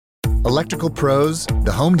Electrical pros,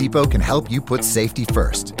 the Home Depot can help you put safety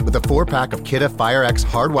first with a 4-pack of Kidde FireX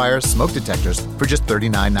hardwire smoke detectors for just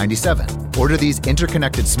 $39.97. Order these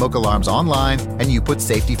interconnected smoke alarms online and you put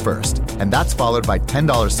safety first. And that's followed by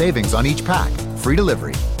 $10 savings on each pack, free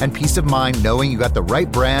delivery, and peace of mind knowing you got the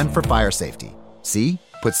right brand for fire safety. See?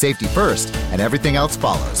 Put safety first and everything else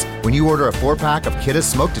follows when you order a 4-pack of Kidde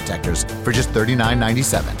smoke detectors for just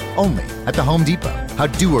 $39.97. Only at the Home Depot. How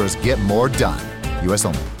doers get more done. U.S.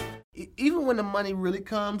 only. Even when the money really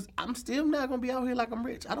comes, I'm still not gonna be out here like I'm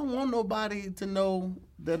rich. I don't want nobody to know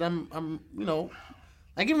that I'm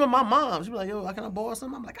like even my mom, she be like, yo, can I borrow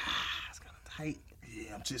something? I'm like, it's kind of tight.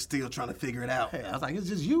 Yeah, I'm just still trying to figure it out. Hey, I was like, it's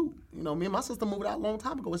just you. Me and my sister moved out a long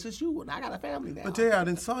time ago. It's just you, and I got a family now. But Tahir, I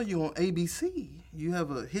done saw you on ABC. You have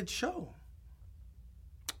a hit show.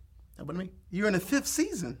 That wasn't me. You're in the 5th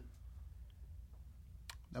season.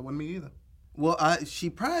 That wasn't me either. Well, she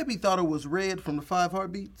probably thought it was Red from the 5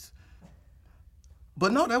 Heartbeats.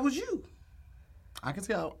 But no, that was you. I can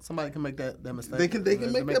see how somebody can make that mistake. They can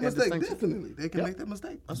make that mistake, definitely. They can make that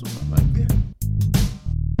mistake. That's what's up, right? Yeah.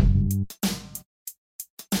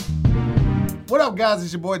 What up, guys?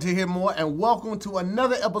 It's your boy Tahir Moore, and welcome to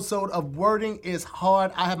another episode of Wording is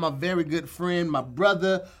Hard. I have my very good friend, my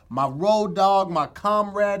brother, my road dog, my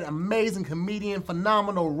comrade, amazing comedian,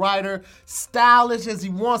 phenomenal writer, stylish as he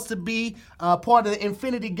wants to be, part of the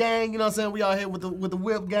Infinity Gang. You know what I'm saying? We out here with the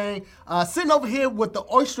Whip Gang. Sitting over here with the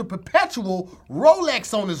Oyster Perpetual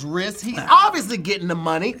Rolex on his wrist. He obviously getting the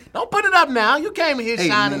money. Don't put it up now. You came in here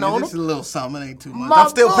shining on him. This is a little something. It ain't too much. My I'm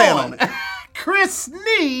still boy. paying on it. Chris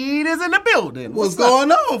Sneed is in the building. What's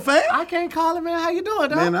going on, fam? I can't call it, man. How you doing,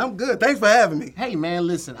 dog? Man, I'm good. Thanks for having me. Hey, man,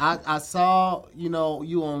 listen. I saw, you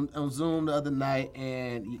on Zoom the other night,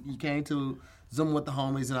 and you came to Zoom with the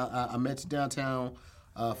homies, and I met you downtown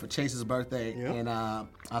for Chase's birthday. Yep. And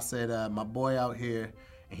I said, my boy out here,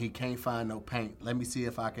 and he can't find no paint. Let me see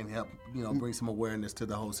if I can help, bring some awareness to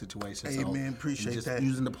the whole situation. Hey, man, appreciate just that.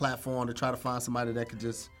 Using the platform to try to find somebody that could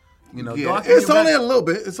just... yeah, it's only a little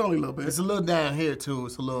bit. It's only a little bit. It's a little down here too.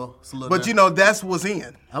 It's a little. But down. That's what's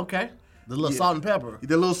in. Okay. The little salt and pepper.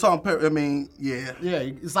 The little salt and pepper. I mean, yeah. Yeah,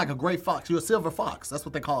 it's like a gray fox. You're a silver fox. That's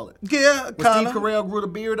what they call it. Yeah, when kind of. Steve Carell grew the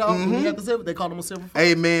beard off, when he got the silver, they called him a silver fox.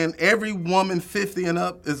 Hey, man, every woman 50 and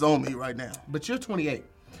up is on me right now. But you're 28.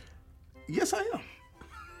 Yes, I am.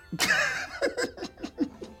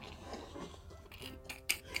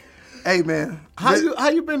 Hey, man. How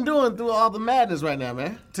you been doing through all the madness right now,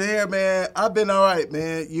 man? Tahir, man, I've been all right,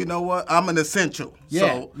 man. You know what? I'm an essential. Yeah,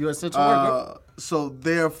 so, you're an essential worker. So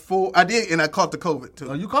therefore, I did, and I caught the COVID too.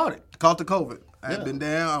 Oh, you caught it? Caught the COVID. I had been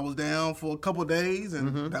down. I was down for a couple of days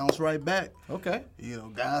and bounced right back. Okay.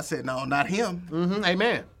 God said, no, not him.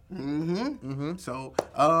 Amen. So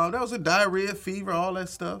that was a diarrhea, fever, all that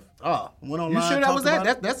stuff. Oh, went online. You sure that was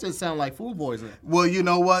that? That just sound like food poisoning. Well, you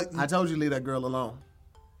know what? I told you to leave that girl alone.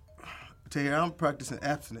 Tahir, I'm practicing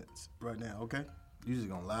abstinence right now, okay? You just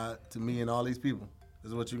gonna lie to me and all these people.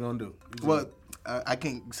 This is what you're gonna do. Well, I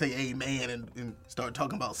can't say amen and start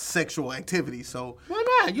talking about sexual activity, so. Why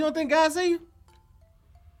not? You don't think God see you?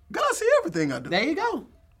 God see everything I do. There you go.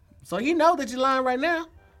 So you know that you're lying right now.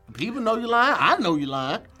 People know you're lying. I know you're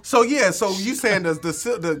lying. So yeah, so you saying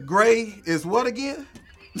the gray is what again?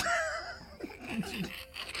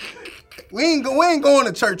 we ain't going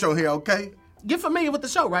to church on here, okay? Get familiar with the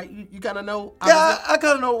show, right? You kind of know. Yeah, I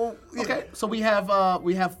kind of know. Yeah. Okay, so we have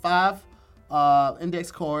 5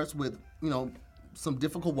 index cards with some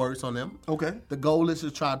difficult words on them. Okay. The goal is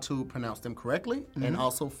to try to pronounce them correctly and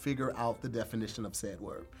also figure out the definition of said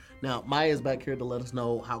word. Now, Maya's back here to let us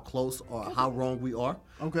know how close or how wrong we are.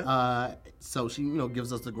 Okay. So she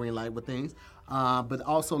gives us the green light with things, but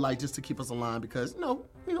also just to keep us aligned because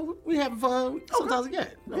we having fun sometimes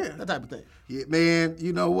again. That type of thing. Yeah, man.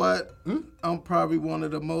 You know what? I'm probably one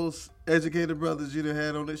of the most educated brothers you've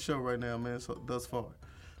had on this show right now, man. So thus far.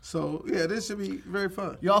 So yeah, this should be very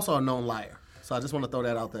fun. You're also a known liar. So I just want to throw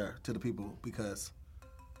that out there to the people because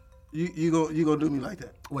you gonna do me like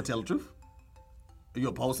that? What, tell the truth? Are you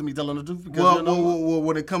opposed to me telling the truth? Well,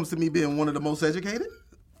 when it comes to me being one of the most educated,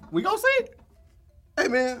 we gonna see it. Hey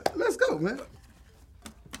man, let's go, man.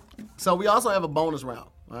 So we also have a bonus round,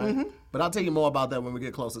 right? But I'll tell you more about that when we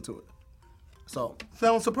get closer to it. So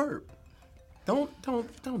sounds superb. Don't do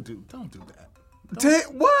that.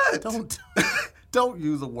 What? Don't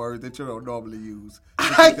use a word that you don't normally use.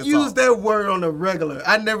 I use that word on the regular.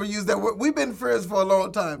 I never use that word. We've been friends for a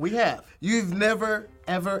long time. We have. You've never,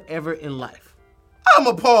 ever in life. I'm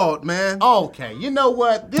appalled, man. Okay, you know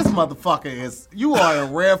what? This motherfucker you are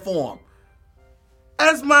in rare form.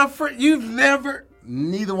 That's my friend. You've never.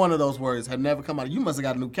 Neither one of those words have never come out. You must have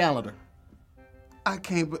got a new calendar. I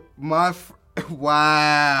can't.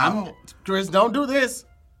 Wow. Chris, don't do this.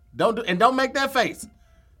 Don't make that face.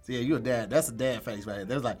 See, yeah, you're a dad. That's a dad face right there.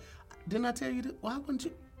 There's like, didn't I tell you that? Why wouldn't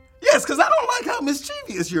you? Yes, because I don't like how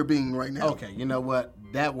mischievous you're being right now. Okay, you know what?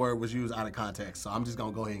 That word was used out of context, so I'm just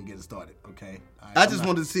gonna go ahead and get it started. Okay. All right, I just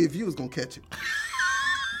wanted to see if you was gonna catch it.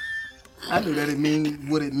 I knew that didn't mean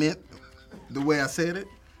what it meant, the way I said it.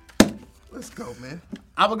 Let's go, man.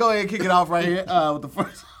 I'm gonna go ahead and kick it off right here with the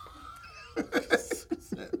first.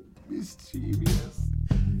 Mischievous.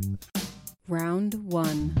 Round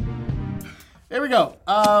 1. Here we go.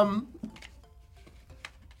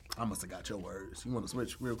 I must have got your words. You want to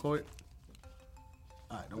switch real quick?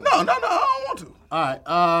 All right. No, I don't want to. All right.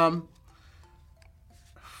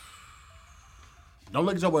 Don't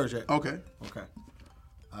look at your words yet. Okay. Okay.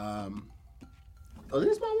 Oh,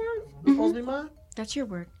 this is my word? Supposed to be mine? That's your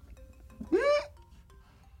word.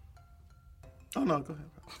 Oh, no, go ahead.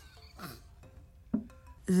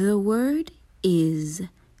 The word is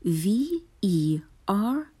VERIDICAL.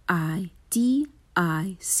 All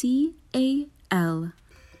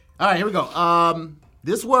right, here we go.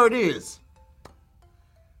 This word is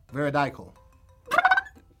veridical.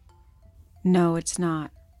 No, it's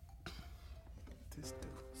not. This dude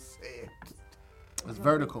said. It's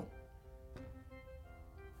vertical.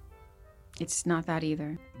 It's not that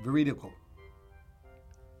either. Veridical.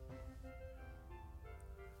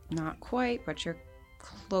 Not quite, but you're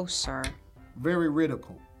closer. Very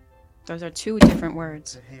ridical. Those are 2 different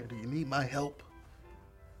words. Tahir, do you need my help?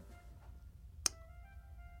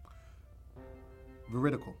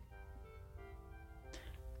 Veridical.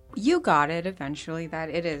 You got it eventually, that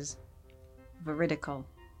it is veridical.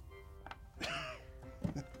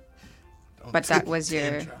 But that was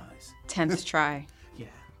your 10th try. Yeah.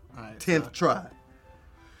 All right. 10th try.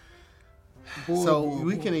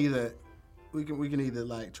 We can either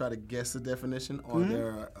like try to guess the definition, or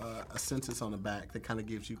there are a sentence on the back that kind of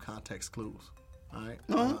gives you context clues. All right.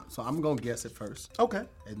 So I'm gonna guess it first. Okay.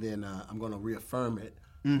 And then I'm gonna reaffirm it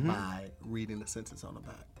by reading the sentence on the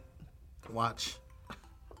back. Watch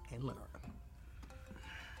and learn.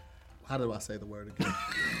 How do I say the word again?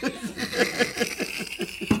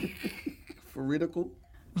 Veridical.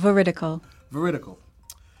 Veridical. Veridical.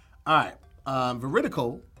 All right.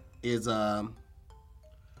 Veridical is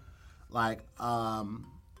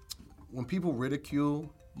when people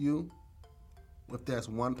ridicule you, if there's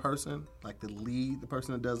one person, like the lead, the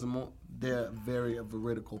person that does the most, they're a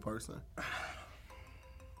veridical person.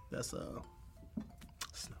 That's not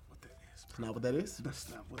what that is. Not what that is? That's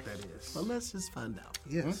not what that is. Well, let's just find out.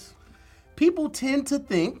 Yes. People tend to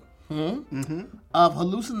think of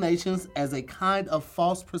hallucinations as a kind of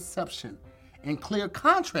false perception, in clear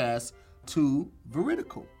contrast to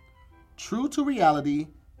veridical, true to reality,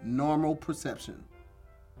 normal perception.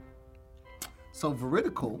 So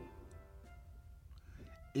veridical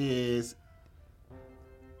is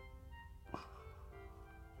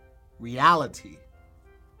reality,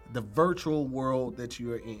 the virtual world that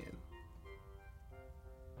you are in.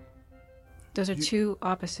 Those are 2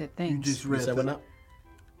 opposite things. You just read that one up?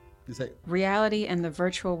 You say, Reality and the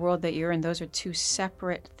virtual world that you're in, those are 2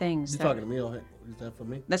 separate things. you talking to me or is that for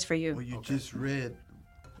me? That's for you. Well, you just read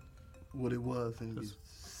what it was, and you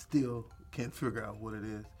still can't figure out what it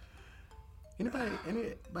is. Anybody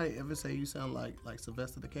ever say you sound like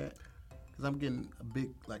Sylvester the Cat? Because I'm getting a big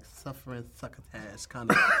like suffering succotash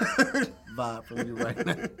kind of vibe from you right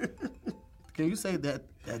now. Can you say that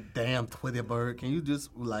damn Twitty bird? Can you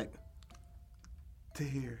just like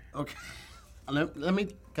Tahir. okay? Let me.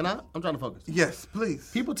 Can I? I'm trying to focus. Yes, please.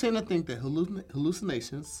 People tend to think that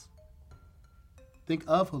hallucinations. Think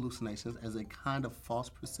of hallucinations as a kind of false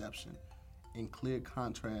perception, in clear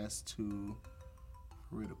contrast to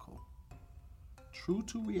veridical. True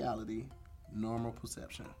to reality, normal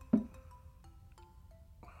perception.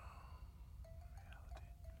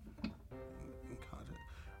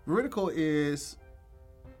 Veridical is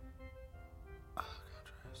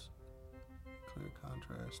clear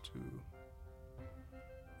contrast to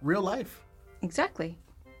real life. Exactly.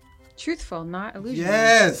 Truthful, not illusionary.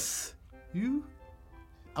 Yes.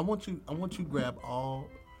 I want you to grab all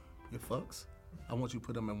your fucks. I want you to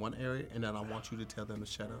put them in one area, and then I want you to tell them to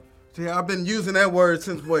shut up. See, I've been using that word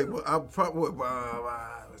since fifth grade.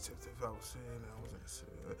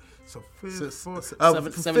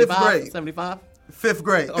 75? 5th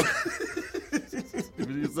grade. You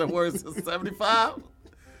use that word since 75?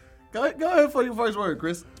 Go ahead for your first word,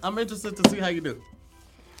 Chris. I'm interested to see how you do.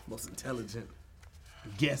 Most intelligent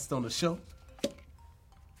guest on the show.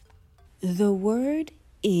 The word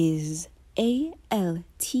is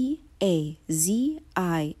ALTAZIMUTH.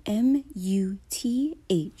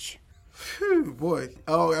 Phew, boy.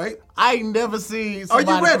 All right. I ain't never seen Are you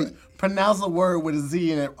somebody ready? pronounce a word with a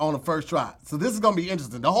Z in it on the first try. So this is going to be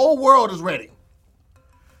interesting. The whole world is ready.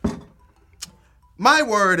 My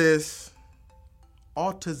word is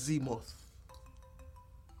Altazimuth.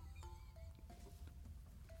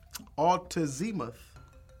 Altazimuth.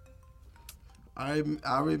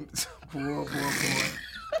 Boy.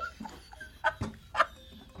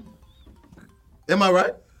 Am I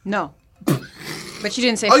right? No. But you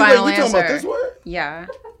didn't say Oh, final wait, you answer. talking about this word? Yeah.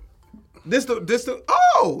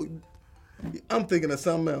 Oh! I'm thinking of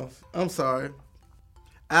something else. I'm sorry.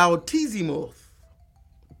 Altazimuth.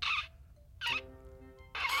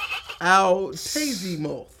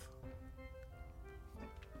 Altazimuth.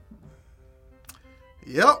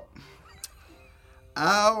 Yep.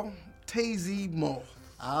 Altazimuth.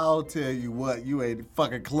 I'll tell you what, you ain't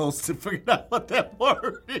fucking close to figuring out what that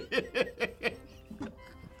word is.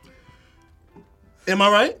 Am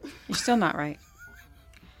I right? You're still not right.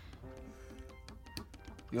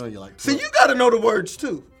 You know, you're like, See, you got to know the words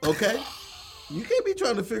too, okay? You can't be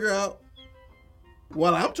trying to figure out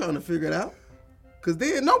while I'm trying to figure it out. Because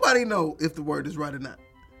then nobody know if the word is right or not.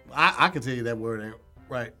 I can tell you that word ain't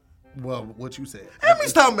right. Well, what you said. Let me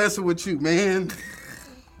stop messing with you, man.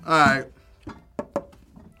 All right.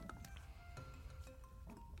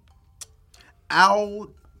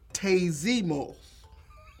 Altazimuth.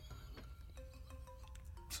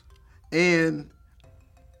 And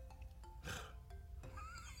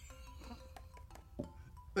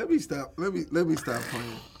let me stop playing.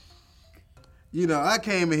 You know, I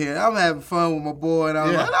came in here. I'm having fun with my boy, and I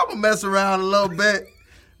was like, I'm gonna mess around a little bit,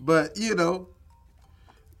 but you know,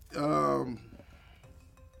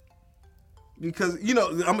 because you know,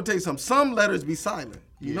 I'm gonna tell you something. Some letters be silent.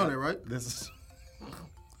 You know that, right? This is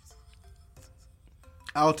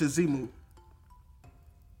Altazimuth.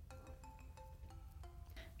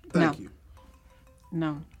 Thank you.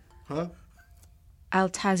 No. Huh?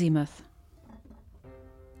 Altazimuth.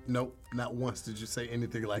 nope. Not once did you say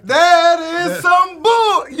anything like that. That is some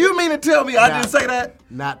bull. You mean to tell me I didn't say that?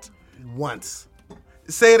 Not once.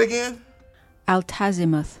 Say it again.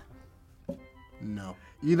 Altazimuth. No.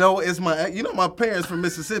 You know, my parents from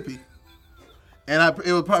Mississippi, and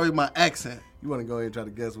it was probably my accent. You want to go ahead and try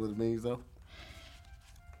to guess what it means, though?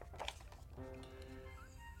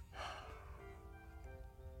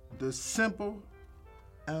 The simple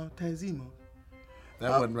Altazimuth.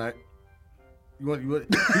 That wasn't right. You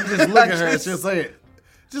just look at her and she'll say it.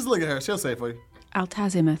 Just look at her. She'll say it for you.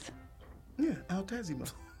 Altazimuth. Yeah,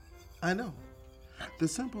 Altazimuth. I know. The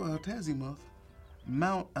simple Altazimuth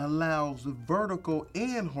mount allows vertical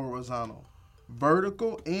and horizontal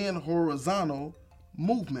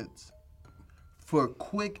movements for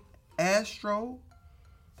quick astro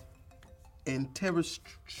and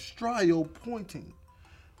terrestrial pointing.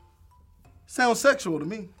 Sounds sexual to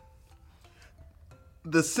me.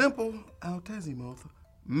 The simple Altazimuth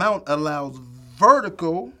mount allows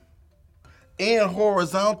vertical and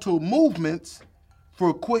horizontal movements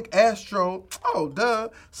for quick astro. Oh, duh.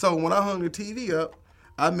 So when I hung the TV up,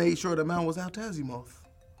 I made sure the mount was Altazimuth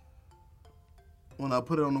when I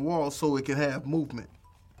put it on the wall so it could have movement.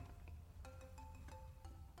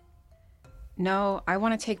 No, I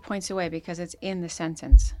want to take points away because it's in the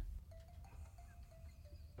sentence.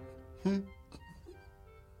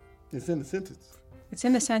 It's in the sentence. It's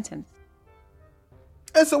in the sentence.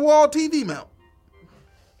 It's a wall TV mount.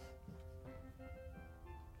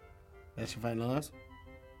 That's your final answer?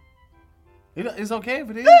 It's okay if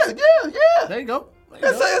it is. Yeah. There you go.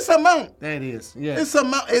 It's a mount. There it is. Yeah. It's a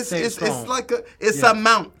mount. It's like a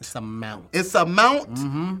mount. It's a mount. It's a mount,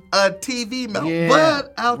 a TV mount. Yeah,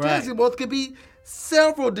 But Altazimuth could be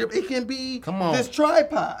several different. It can be this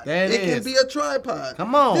tripod. It can be a tripod.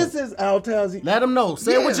 Come on. This is Altazimuth. Let them know.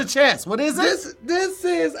 Say it with your chest. What is it? This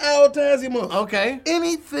is Altazimuth. Okay.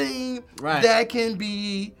 Anything that can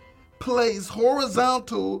be placed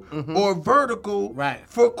horizontal or vertical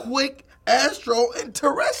for quick astro and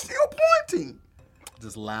terrestrial pointing.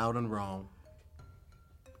 Just loud and wrong.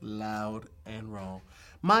 Loud and wrong.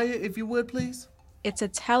 Maya, if you would, please. It's a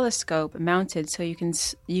telescope mounted so you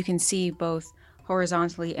can see both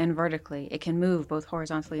horizontally and vertically. It can move both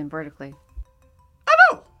horizontally and vertically.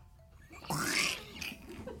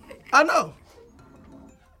 I know.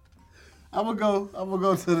 I'm gonna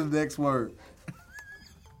go to the next word.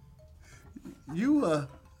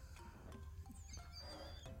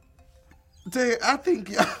 Tahir, I think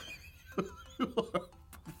you are a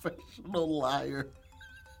professional liar.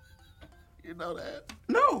 You know that?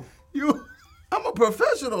 No. I'm a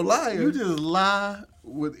professional liar. You just lie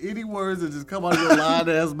with any words that just come out of your lying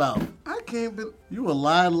ass mouth. I can't believe you a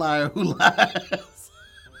lying liar who lies.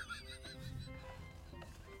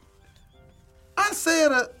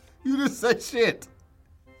 said You didn't say shit.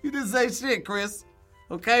 You didn't say shit, Chris.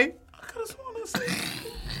 Okay? I could have sworn I said.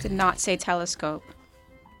 Did not say telescope.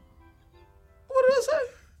 What did I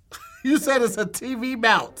say? You said it's a TV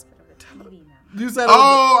mount. You said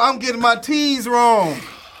I'm getting my T's wrong.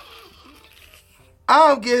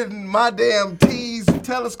 I'm getting my damn T's,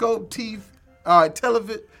 telescope, teeth. All right,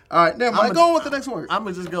 television. All right, never mind. Go on with the next word. I'm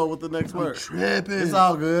going to just go with the next word. Tripping. It's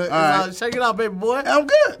all good. All right. Shake it out, baby boy. I'm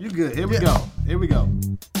good. You good. Here we go. Here we go.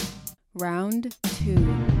 Round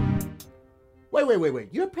 2. Wait.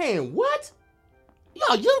 You're paying what?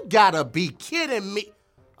 Yo, you gotta be kidding me.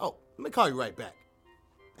 Oh, let me call you right back.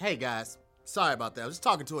 Hey, guys. Sorry about that. I was just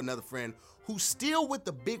talking to another friend who's still with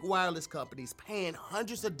the big wireless companies paying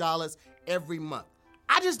hundreds of dollars every month.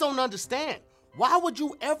 I just don't understand. Why would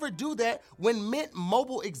you ever do that when Mint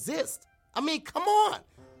Mobile exists? I mean, come on.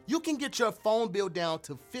 You can get your phone bill down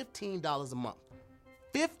to $15 a month.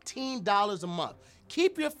 $15 a month.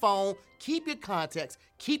 Keep your phone, keep your contacts,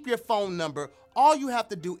 keep your phone number. All you have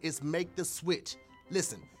to do is make the switch.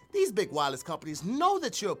 Listen, these big wireless companies know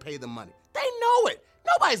that you'll pay the money. They know it.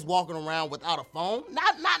 Nobody's walking around without a phone.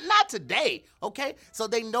 Not today, okay? So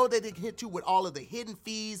they know that they can hit you with all of the hidden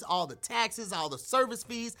fees, all the taxes, all the service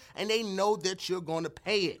fees, and they know that you're going to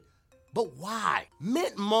pay it. But why?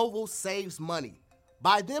 Mint Mobile saves money.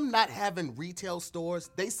 By them not having retail stores,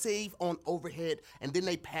 they save on overhead, and then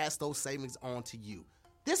they pass those savings on to you.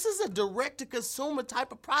 This is a direct-to-consumer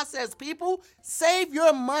type of process, people. Save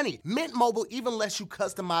your money. Mint Mobile even lets you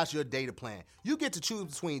customize your data plan. You get to choose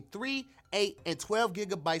between 3, 8, and 12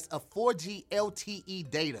 gigabytes of 4G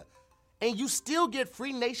LTE data. And you still get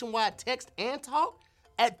free nationwide text and talk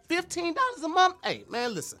at $15 a month. Hey,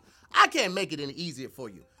 man, listen, I can't make it any easier for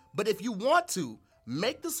you. But if you want to,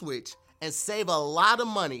 make the switch and save a lot of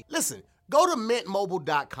money. Listen, go to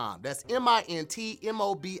mintmobile.com. That's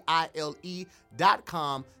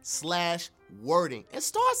mintmobile.com/wording and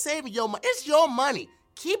start saving your money. It's your money.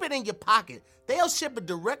 Keep it in your pocket. They'll ship it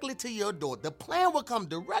directly to your door. The plan will come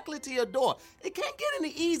directly to your door. It can't get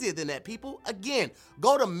any easier than that, people. Again,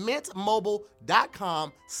 go to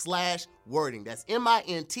mintmobile.com/wording. That's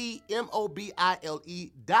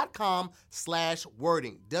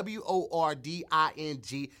mintmobile.com/wording.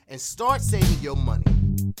 WORDING, and start saving your money.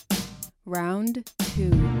 Round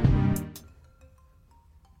 2.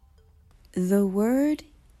 The word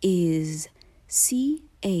is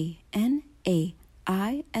CANAILLE.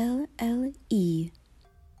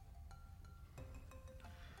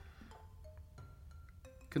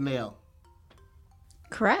 Canal.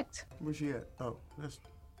 Correct. Where's she at? Oh, that's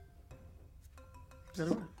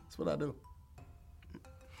what I do.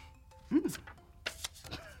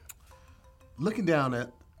 Looking down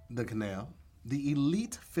at the canal, the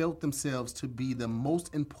elite felt themselves to be the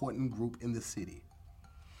most important group in the city.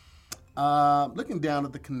 Looking down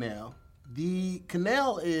at the canal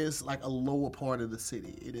is like a lower part of the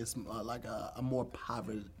city. It is like a more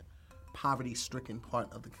poverty-stricken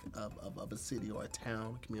part of a city or a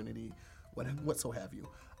town, community, what so have you.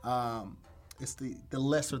 It's the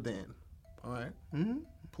lesser than, all right? Mm-hmm.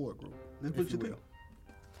 Poor group. That's what you think.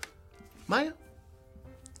 Maya?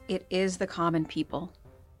 It is the common people.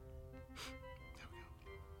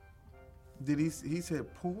 Did he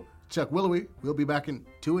said poor? Chuck Willowy, we'll be back in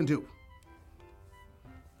 2 and 2.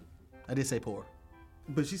 I did say poor.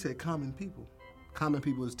 But she said common people. Common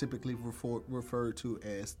people is typically referred to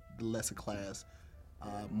as the lesser class,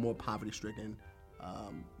 more poverty-stricken,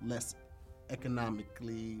 less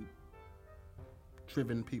economically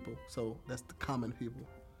driven people. So that's the common people.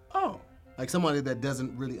 Oh. Like somebody that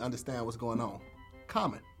doesn't really understand what's going on.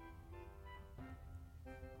 Common.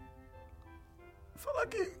 I feel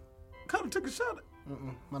like he kind of took a shot at.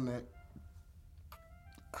 My neck.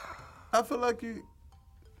 I feel like you.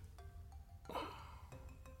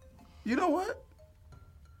 You know what?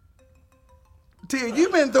 Tahir,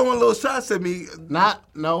 you've been throwing little shots at me.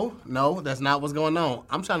 No, that's not what's going on.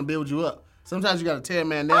 I'm trying to build you up. Sometimes you got to tear a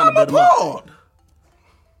man down I'm to build him up. appalled.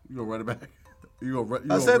 You gonna run it back?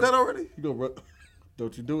 I said that already? You gonna run?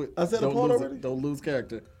 Don't you do it? I said Don't appalled lose already? Don't lose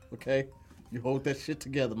character, okay? You hold that shit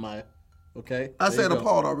together, Maya. Okay? I There said you go.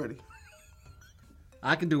 appalled already.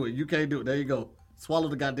 I can do it. You can't do it. There you go. Swallow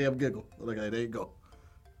the goddamn giggle. Okay, there you go.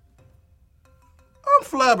 I'm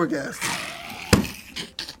flabbergasted.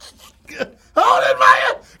 Hold it,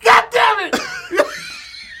 Maya! God damn it!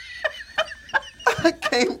 I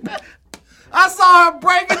can't. I saw her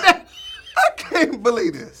breaking that. I can't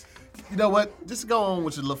believe this. You know what? Just go on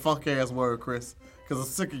with your little funk ass word, Chris. Because I'm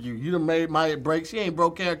sick of you. You done made Maya break. She ain't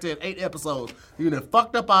broke character in 8 episodes. You done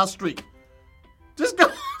fucked up our streak. Just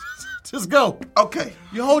go. Just go. Okay.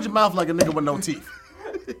 You hold your mouth like a nigga with no teeth.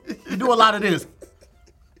 You do a lot of this.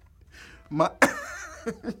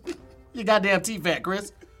 Your goddamn teeth fat,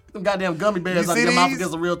 Chris. Them goddamn gummy bears You out see your mouth these?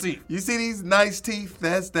 against the real teeth. You see these nice teeth?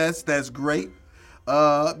 That's great.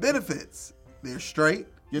 Benefits. They're straight.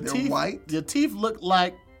 Your They're teeth, white. Your teeth look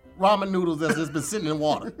like ramen noodles that's just been sitting in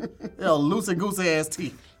water. They're loosey goosey ass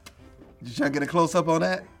teeth. You try to get a close up on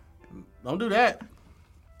that? Don't do that.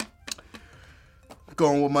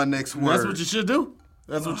 Going with my next word. That's what you should do.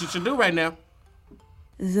 That's what you should do right now.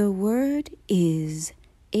 The word is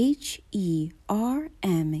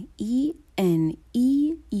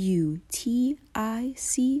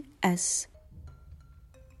HERMENEUTICS.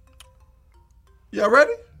 Y'all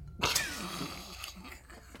ready?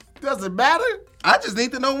 Does it matter? I just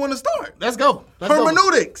need to know when to start. Let's go. Let's go.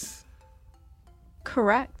 Hermeneutics.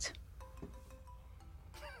 Correct.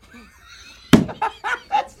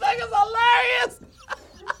 This nigga's hilarious.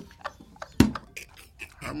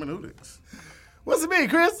 Hermeneutics. What's it mean,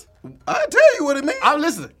 Chris? I'll tell you what it means. I'm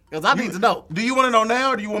listening because I need to know. Do you want to know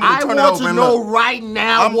now or do you want me to I turn it want over to and know look? right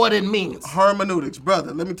now what it means. Hermeneutics,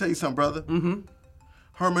 brother. Let me tell you something, brother. Mm-hmm.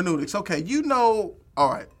 Hermeneutics. Okay, you know. All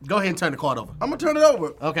right, Go ahead and turn the card over. I'm gonna turn it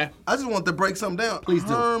over. Okay. I just want to break something down. Please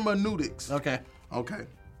do. Hermeneutics. Okay. Okay.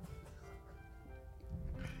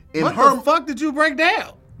 What the fuck did you break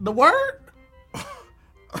down? The word?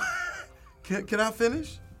 Can I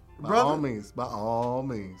finish, By brother? all means. By all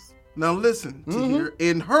means. Now listen, Tahir.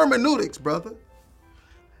 In hermeneutics, brother,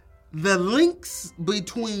 the links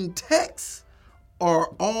between texts are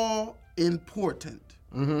all important.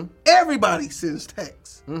 Mm-hmm. Everybody sends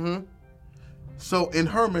texts. Mm-hmm. So in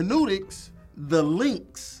hermeneutics, the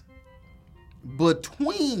links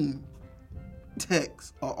between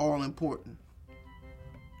texts are all important.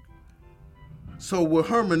 So with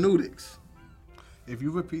hermeneutics, If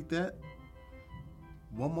you repeat that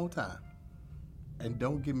one more time and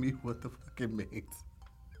don't give me what the fuck it means.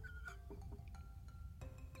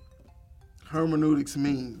 hermeneutics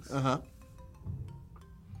means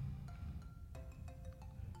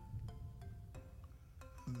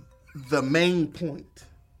the main point,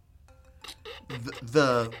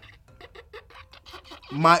 the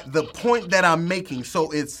point that I'm making.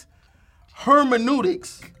 So it's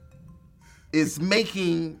hermeneutics is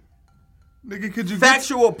making Nigga, could you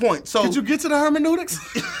factual points. So Could you get to the hermeneutics?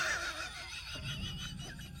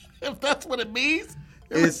 If that's what it means.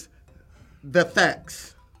 it's the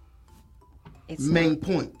facts, It's main not.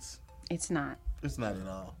 points. It's not. It's not at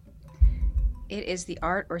all. It is the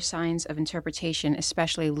art or science of interpretation,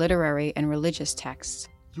 especially literary and religious texts.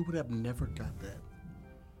 You would have never got that.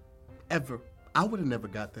 Ever. I would have never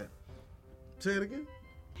got that. Say it again.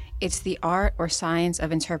 It's the art or science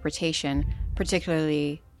of interpretation,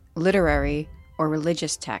 particularly literary or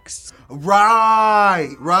religious texts.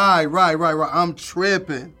 Right. I'm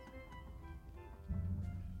tripping.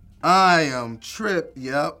 I am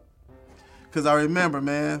Yep. Because I remember,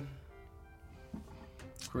 man.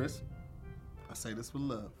 Chris, I say this with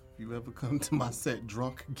love. If you ever come to my set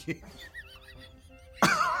drunk again.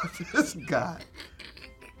 This guy.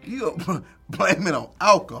 You gonna blame it on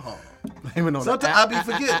alcohol. Blame it on Sometimes I be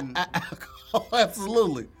forgetting. alcohol.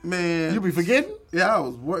 Absolutely. Man. You be forgetting? Yeah, I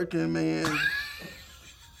was working, man.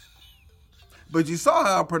 But you saw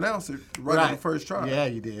how I pronounced it right on the first try. Yeah,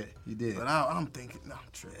 you did. You did. But I'm thinking, no, I'm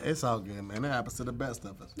tripping. It's all good, man. It happens to the best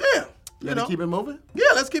of us. Yeah. You to keep it moving? Yeah,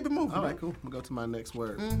 let's keep it moving. All right, cool. We'll go to my next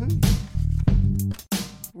word.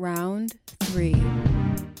 Round 3.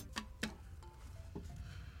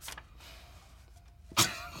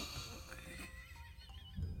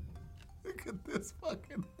 Look at this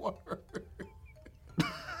fucking word.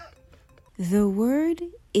 The word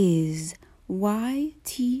is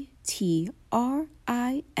YTTRIFEROUS.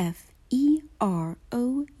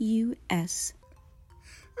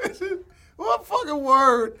 What fucking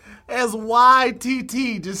word as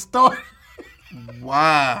YTT just started?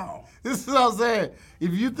 Wow. This is what I'm saying.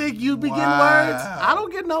 If you think you be getting Wow. words,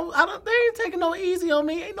 they ain't taking no easy on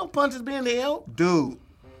me. Ain't no punches being held. Dude,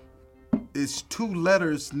 it's two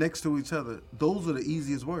letters next to each other. Those are the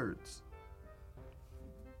easiest words.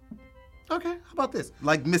 Okay, how about this?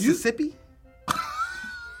 Like Mississippi?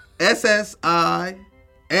 SSIPP.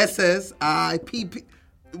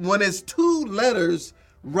 When it's two letters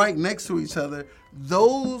right next to each other,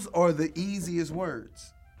 those are the easiest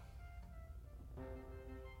words.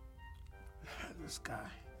 This guy.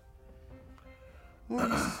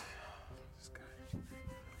 What is this guy?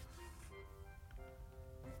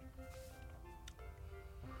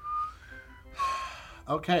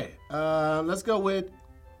 Okay, let's go with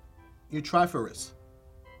Eutriferous.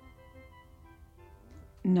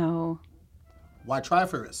 No. Why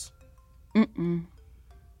triferous?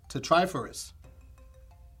 To triferous.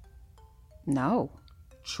 No.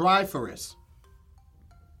 Triferous.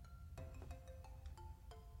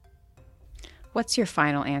 What's your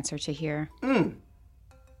final answer, Tahir?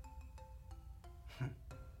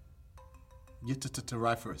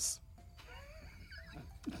 Triferous.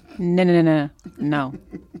 No.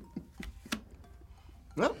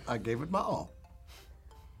 Well, I gave it my all.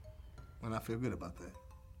 And I feel good about that.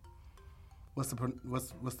 What's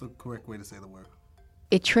the correct way to say the word?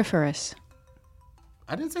 Itriferous.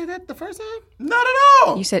 I didn't say that the first time? Not at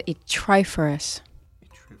all. You said itriferous.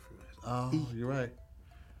 Oh, you're right.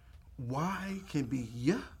 Y can be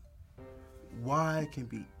y. Y can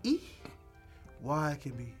be e. Y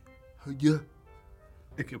can be y.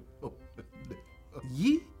 It can,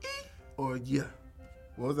 Ye or y.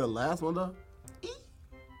 what was that last one though? E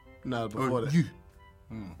No, before or that. you.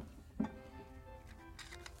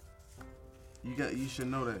 You should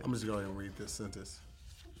know that. I'm just going to read this sentence.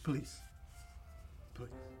 Please.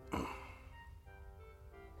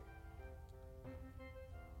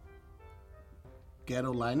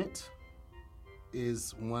 Gadolinic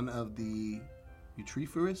is one of the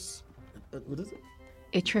Utriferous. What is it?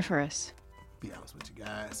 Itriferous. Be honest with you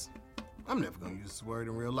guys. I'm never going to use this word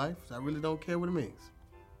in real life. So I really don't care what it means.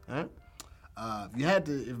 All right? If you had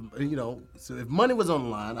to, so if money was on the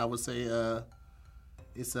line, I would say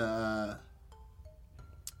it's a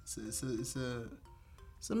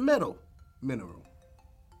mineral.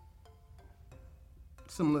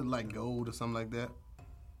 Similar to like gold or something like that.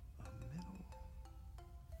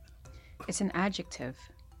 It's an adjective.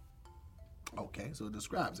 Okay, so it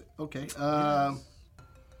describes it. Okay.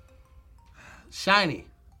 Shiny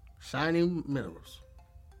minerals.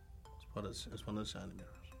 It's one of the shiny minerals.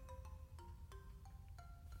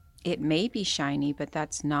 It may be shiny, but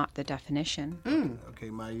that's not the definition.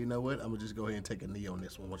 Okay, Maya, you know what? I'm going to just go ahead and take a knee on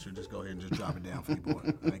this one. I want you to just go ahead and just drop it down for you,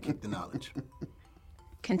 boy. And keep the knowledge.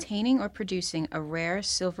 Containing or producing a rare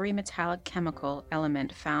silvery metallic chemical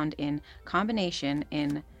element found in combination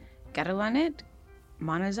in gadolinic,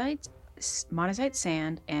 monazite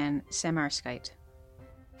sand, and samarskite.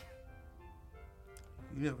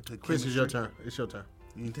 You ever took Chris, chemistry? it's your turn. It's your turn.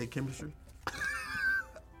 You didn't take chemistry?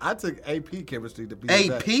 I took AP chemistry to be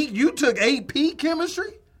AP? You took AP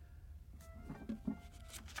chemistry?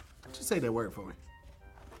 Just say that word for me.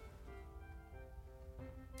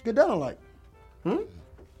 Gadolite.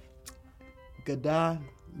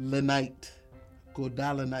 Gadolinic.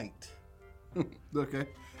 Okay.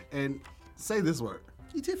 And say this word.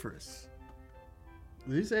 Etiferous.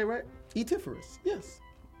 Did he say it right? Etiferous. Yes.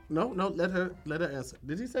 No, let her answer.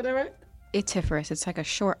 Did he say that right? Itiferous. It's like a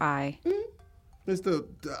short I. It's the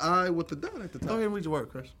I with the dot at the top. Go ahead and read your word,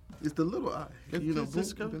 Chris. It's the little I.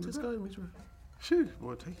 Just go boom, ahead and read your word. Sure.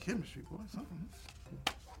 Boy, take chemistry, boy. Something.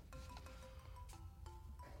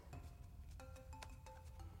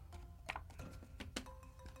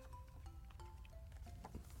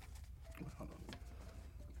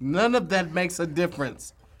 None of that makes a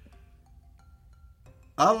difference.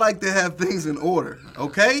 I like to have things in order,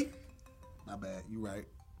 okay? My bad. You right.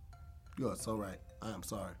 You are so right. I am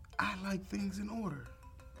sorry. I like things in order.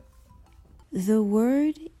 The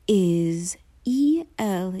word is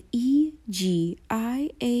Elegiac.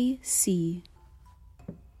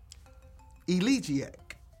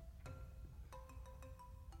 Elegiac.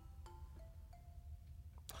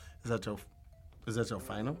 Is that your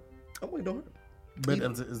final? Oh, wait, don't hurt. But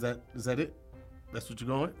is that it? That's what you're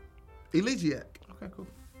going with? Elegiac. Okay, cool.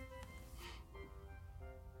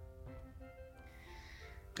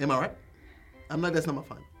 Am I right? That's not my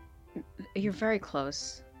final. You're very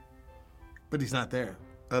close. But he's not there.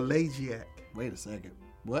 Elegiac. Wait a second.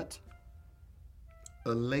 What?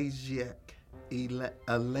 Elegiac. Elegiac.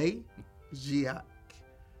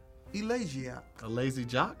 Elegiac. A lazy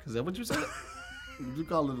jock? Is that what you said? Did you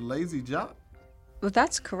call it a lazy jock? Well,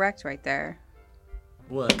 that's correct right there.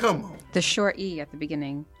 What? Come on. The short E at the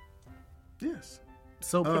beginning. Yes.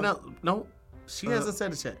 So no, she hasn't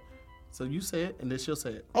said it yet. So you say it, and then she'll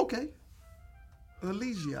say it. Okay.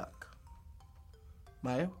 Elegiac.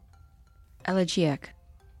 Maya? Elegiac.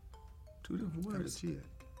 Two different words.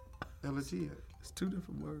 Elegiac. It's two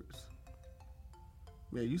different words.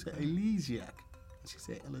 Yeah, you said elegiac. And she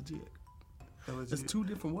said elegiac. It's two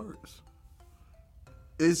different words.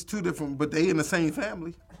 It's two different, but they in the same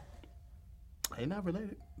family. They not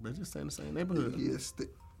related. They're just in the same neighborhood. Yes.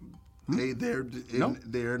 They're No.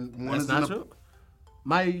 they're one That's is not in true.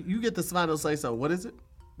 Maya, you get the final say so. What is it?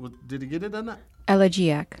 Did he get it or not?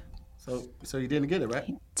 Elegiac. So you didn't get it, right?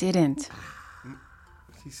 He didn't.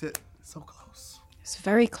 He said So close. It's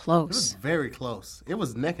very It was close. very close. It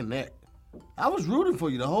was neck and neck. I was rooting for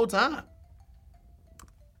you the whole time.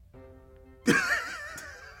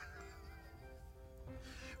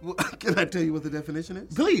 Well, can I tell you what the definition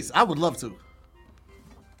is? Please, I would love to.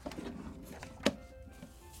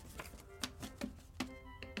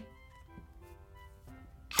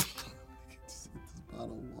 This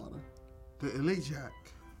bottle of water. The elegiac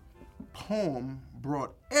poem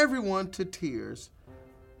brought everyone to tears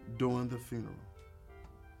during the funeral.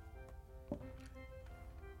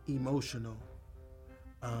 Emotional.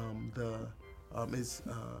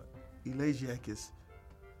 Elegiac is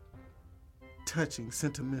touching,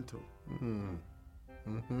 sentimental.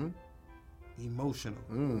 Emotional.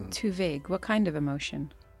 Too vague. What kind of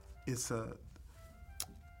emotion? It's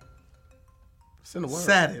It's in the word.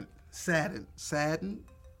 saddened.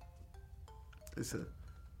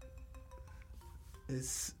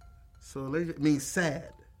 It means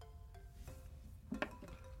sad.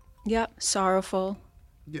 Yep. Sorrowful.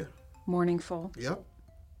 Yeah. Mourningful. Yep.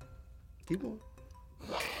 Keep going.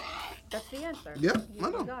 That's the answer. Yep. I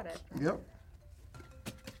know. got it. Yep.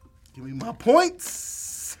 Give me my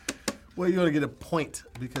points. Well, you're gonna get a point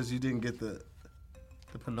because you didn't get the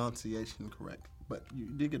pronunciation correct, but you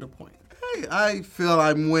did get a point. Hey, I feel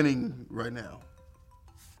I'm winning right now.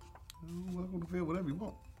 You're welcome to feel whatever you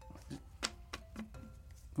want.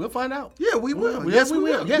 We'll find out. Yeah, we will. Yes, we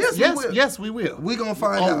will. Yes, we will. yes, we will. We're going to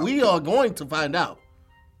find out. We are going to find out.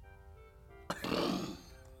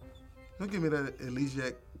 Don't give me that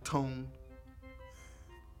elegiac tone.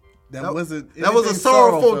 That wasn't. That was a anything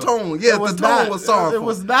sorrowful tone. Yeah, the tone was sorrowful. It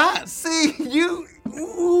was not. See, you.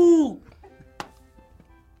 Ooh.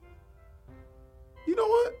 You know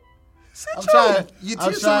what? I'm trying. You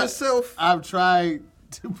teach yourself. I'm trying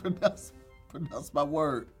to pronounce my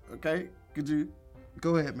word. Okay, could you?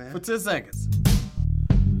 Go ahead, man. For 10 seconds.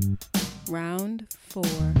 Round 4.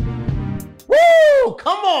 Woo!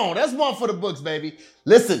 Come on. That's one for the books, baby.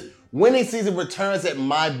 Listen, winning season returns at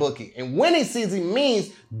MyBookie. And winning season means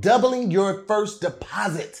doubling your first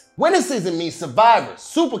deposit. Winning season means survivors,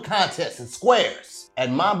 super contests, and squares. At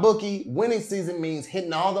MyBookie, winning season means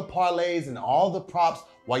hitting all the parlays and all the props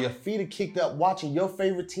while your feet are kicked up watching your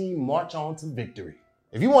favorite team march on to victory.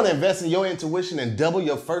 If you want to invest in your intuition and double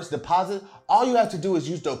your first deposit, all you have to do is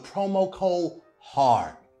use the promo code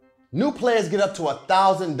HARD. New players get up to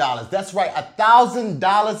 $1,000. That's right,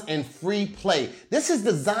 $1,000 in free play. This is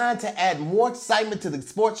designed to add more excitement to the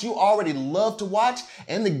sports you already love to watch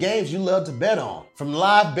and the games you love to bet on. From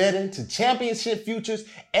live betting to championship futures,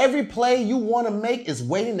 every play you want to make is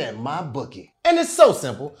waiting at MyBookie. And it's so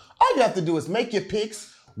simple. All you have to do is make your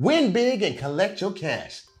picks, win big, and collect your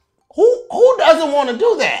cash. Who doesn't want to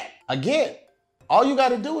do that? Again, all you got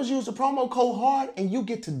to do is use the promo code HARD and you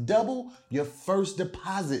get to double your first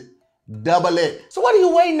deposit. Double it. So what are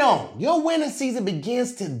you waiting on? Your winning season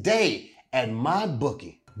begins today at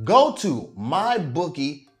MyBookie. Go to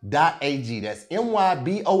mybookie.ag. That's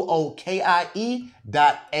MYBOOKIE.AG.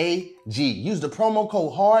 Use the promo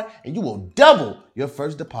code HARD and you will double your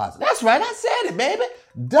first deposit. That's right, I said it, baby.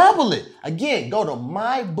 Double it. Again, go to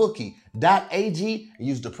mybookie.ag and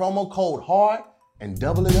use the promo code HARD and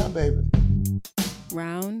double it up, baby.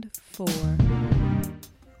 Round 4.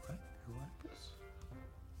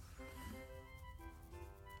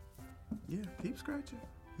 Yeah, keep scratching.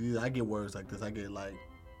 Yeah, I get words like this. I get like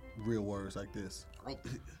real words like this.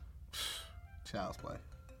 Child's play.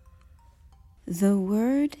 The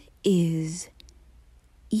word is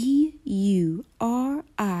EURIPUS.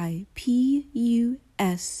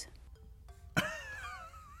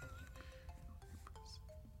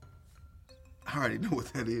 I already know what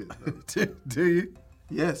that is. Do you?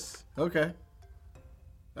 Yes. Okay.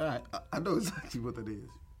 All right. I know exactly what that is.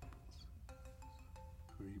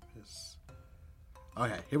 Euripus.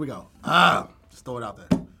 Okay, here we go. Just throw it out there.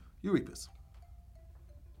 Euripus.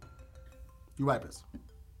 Euripus.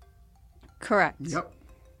 Correct. Yep.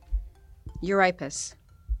 Euripus.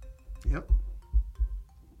 Yep.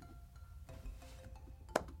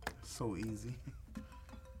 So easy.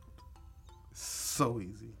 So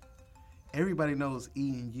easy. Everybody knows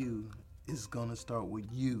E and U is gonna start with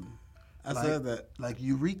U. I said that. Like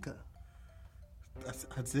Eureka. I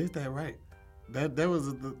did that right. That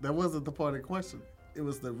wasn't the part of the question. It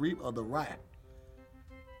was the reap or the rat.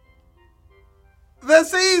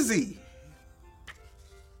 That's easy.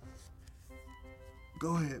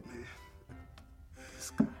 Go ahead,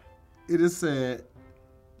 man. It is said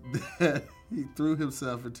that he threw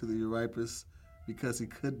himself into the Euripus because he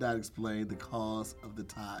could not explain the cause of the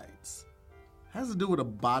tides. It has to do with a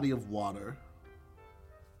body of water.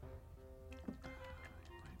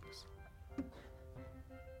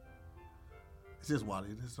 It's just water.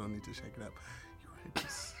 You just don't need to shake it up.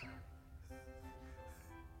 Euripus.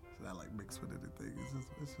 It's not like mixed with anything.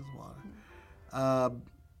 It's just water.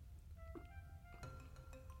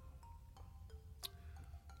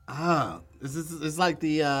 It's like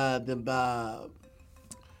the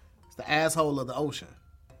asshole of the ocean.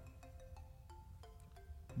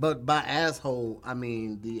 But by asshole, I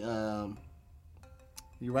mean the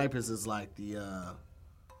Euripus is like the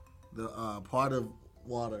part of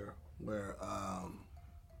water where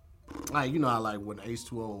like you know how like when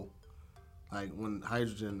H2O, like when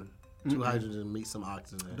hydrogen, two hydrogen meet some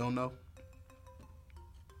oxygen. Don't know.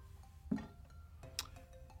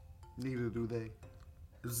 Neither do they.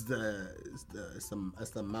 It's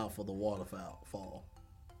the mouth of the waterfall.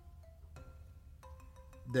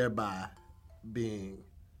 Thereby being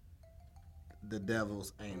the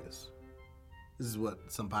devil's anus. This is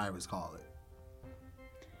what some pirates call it.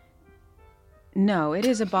 No, it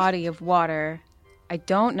is a body of water. I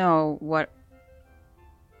don't know what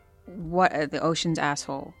the ocean's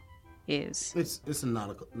asshole is. It's a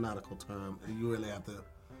nautical term. You really have to,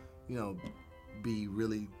 be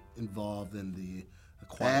really involved in the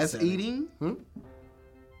aquatic Ass setting. eating?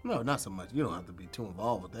 No, not so much. You don't have to be too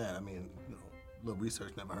involved with that. I mean, a little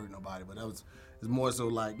research never hurt nobody, but it's more so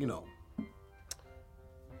like,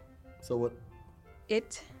 So what?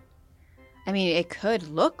 It could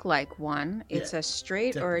look like one. It's Yeah, a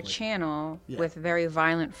strait or a technically. channel Yeah. with very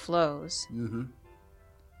violent flows. Mm-hmm.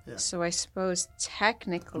 Yeah. So I suppose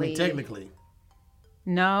technically. Technically.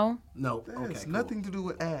 No. No. That Okay, has cool. nothing to do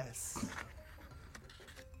with ass.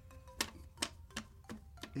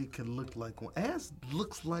 It can look like one. Ass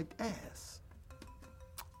looks like ass.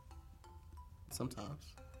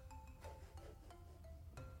 Sometimes.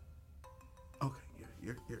 Okay,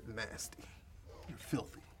 you're nasty. You're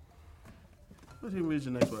filthy. Let's read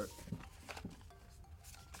your next word.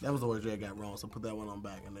 That was the word Jay got wrong, so put that one on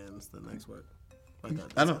back, and then it's the next word. Like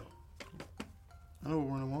that. I know. I know what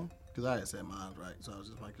we're on. Because I had said mine right, so I was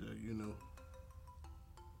just making sure you knew.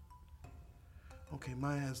 Okay,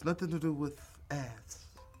 mine has nothing to do with ass.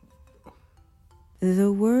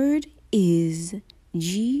 The word is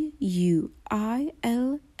Guilloche.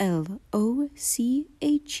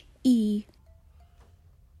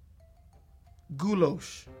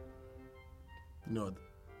 Goulash. No.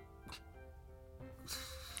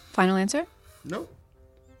 Final answer? Nope.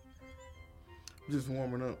 Just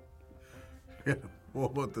warming up.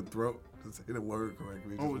 What about the throat? To say the word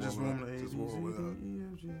correctly. Oh, just warming up. Just warm it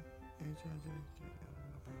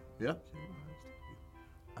up. Yeah.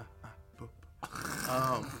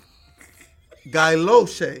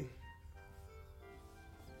 Guilloche.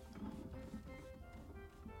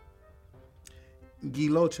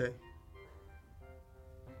 Guilloche.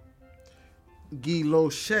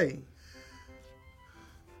 Guilloche.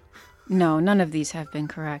 No, none of these have been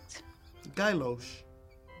correct. Guilloche.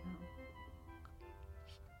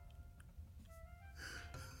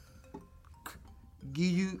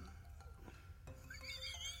 Guillu.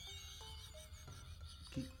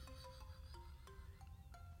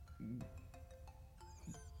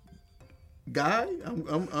 Guy?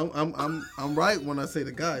 I'm right when I say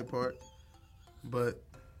the guy part, but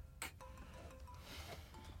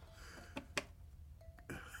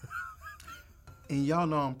and y'all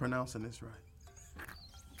know I'm pronouncing this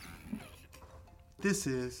right. This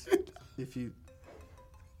is if you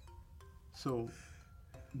so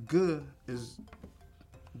good is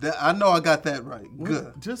that I know I got that right.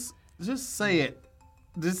 Good. Just say it.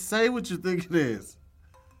 Just say what you think it is.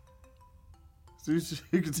 So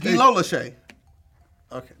you can say. Guilloche.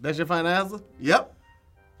 Okay, that's your final answer. Yep.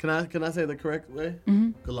 Can I say the correct way?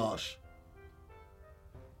 Mm-hmm. Galosh.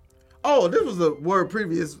 Oh, this was a word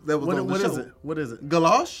previous that was on the What show. is it? What is it?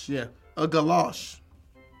 Galosh? Yeah. A galosh.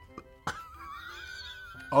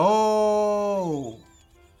 Oh.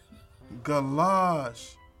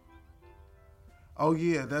 Galosh. Oh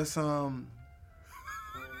yeah, that's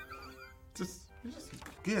Just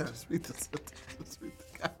yeah. read the sentence. Just read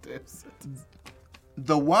the goddamn sentence.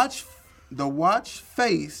 The watch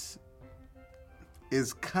face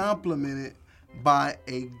is complemented by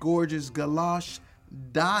a gorgeous galosh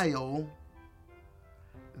dial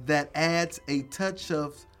that adds a touch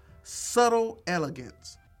of subtle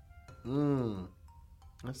elegance.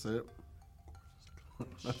 That's it.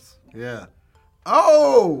 Yeah.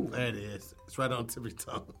 Oh! There it is. It's right on tippy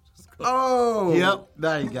tongue. Just go. Oh! Yep.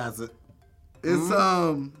 Now you got it. It's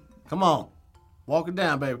Come on. Walk it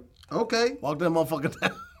down, baby. okay. Walk that motherfucker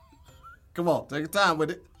down. Come on. Take your time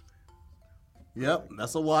with it. Yep.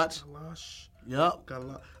 That's a watch. Galosh. Yep.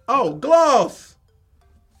 Oh, gloss.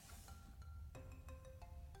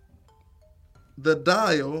 The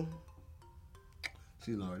dial.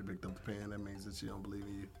 She's already picked up the pen. That means that she don't believe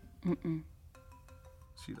in you. Mm-mm.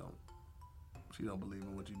 She don't. She don't believe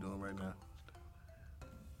in what you're doing right now.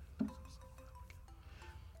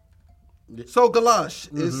 So galosh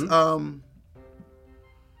is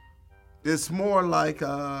it's more like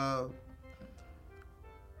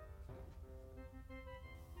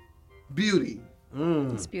beauty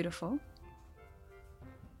It's beautiful.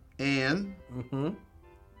 and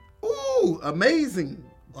ooh, amazing,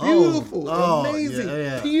 beautiful,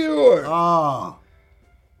 amazing, pure,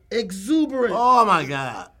 exuberant. Oh my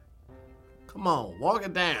God. Come on, walk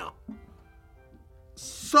it down.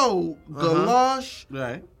 So galosh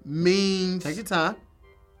Right. means Take your time.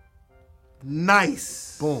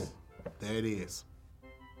 nice. Boom. There it is.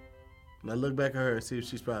 Now look back at her and see if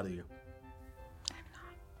she's proud of you.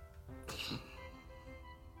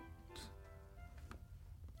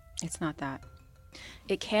 It's not that.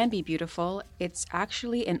 It can be beautiful. It's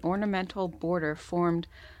actually an ornamental border formed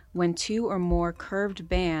when two or more curved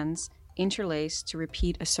bands interlace to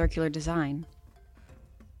repeat a circular design.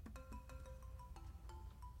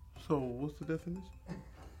 So what's the definition?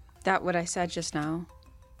 That what I said just now.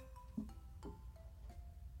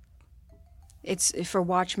 It's for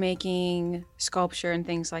watchmaking, sculpture, and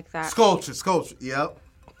things like that. Sculpture. Yep.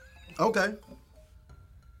 Okay. Do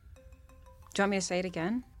you want me to say it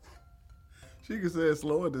again? She can say it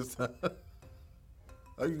slower this time.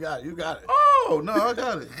 Oh, you got it. Oh no, I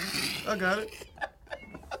got it.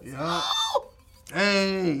 Yep.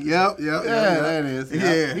 Hey, yep. Yeah, that is.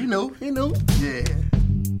 Yeah. He knew. Yeah.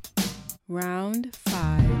 Round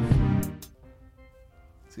 5.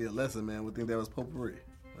 See, a lesson, man, would think that was potpourri.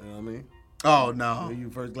 You know what I mean? Oh no. When you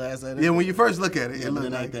first glance at it. Yeah, when you first look at it, it looks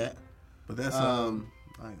like like that. But that's I ain't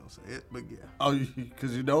gonna say it, but yeah. Oh,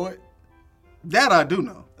 because you know it? That I do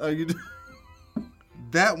know. Oh, you do?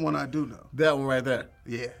 That one I do know. That one right there.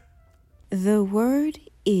 Yeah. The word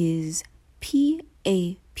is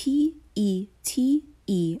Papeterie.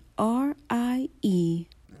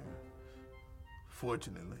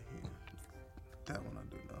 Fortunately, yeah. That one I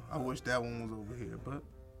do know. I wish that one was over here, but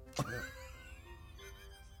yeah.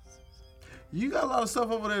 You got a lot of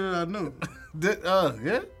stuff over there that I knew.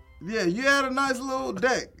 Yeah? Yeah, you had a nice little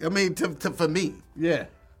deck. I mean, for me. Yeah.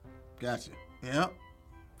 Gotcha. Yeah.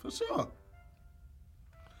 For sure.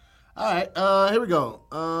 All right, here we go.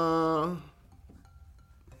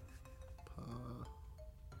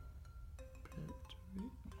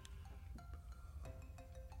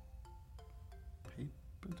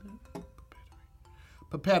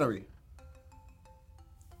 Papeterie.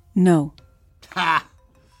 No. Ha!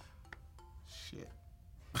 Shit.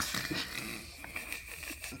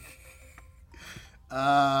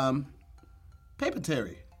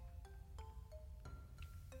 Papeterie.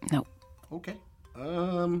 No. Okay.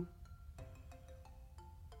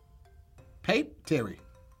 Papeterie.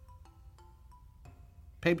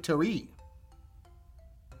 Papeterie.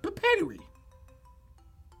 Papeterie.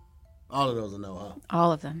 All of those are no, huh?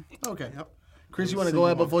 All of them. Okay. Yep. Chris, you want to go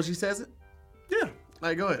ahead before she says it? Yeah. All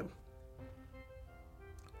right, go ahead.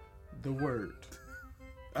 The word.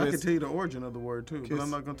 I Chris. can tell you the origin of the word too, Chris. but I'm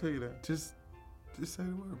not gonna tell you that. Just say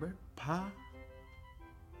the word, babe.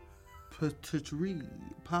 Papeterie.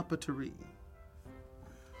 Papeterie.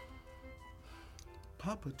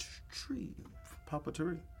 Papeterie.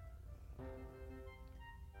 Papeterie.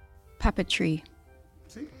 Puppetry.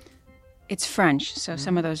 See? It's French, so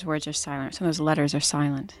some of those words are silent. Some of those letters are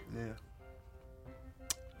silent. Yeah.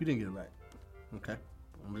 You didn't get it right. Okay.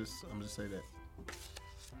 I'm just say that.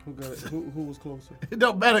 Who got it? Who was closer? It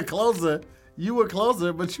don't matter closer. You were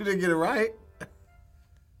closer, but you didn't get it right.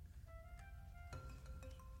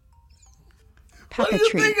 What are you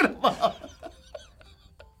Puppetry. thinking about?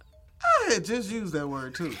 I had just used that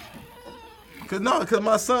word too. Cause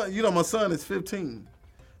my son is 15,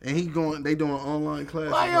 and they doing online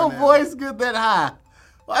classes. Why right your now. voice get that high?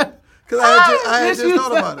 Why? Cause I had just just used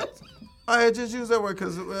thought that about it. I had just used that word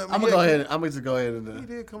because I'm gonna go ahead. I'm gonna just go ahead He and.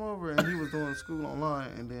 did come over and he was doing school online,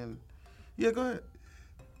 and then yeah, go ahead.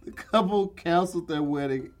 The couple canceled their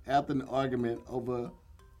wedding after an argument over.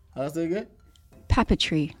 How do I say it again?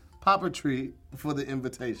 Puppetry. Papeterie for the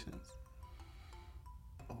invitations.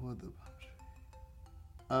 Or the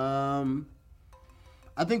papeterie.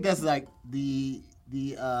 I think that's like the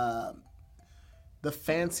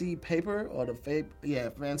fancy paper or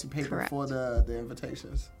fancy paper Correct. for the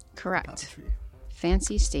invitations. Correct. Papeterie.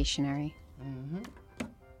 Fancy stationery.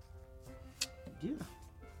 Yeah,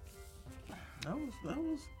 that was.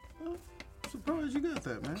 I'm surprised you got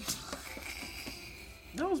that, man.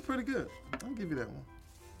 That was pretty good. I'll give you that one.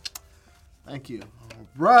 Thank you.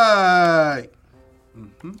 Right.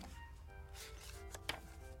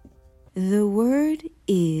 The word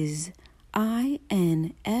is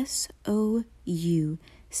INSOUCIANCE.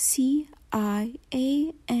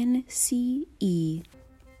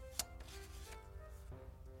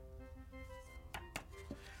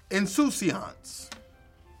 Insouciance.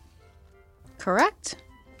 Correct.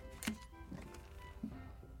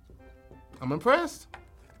 I'm impressed.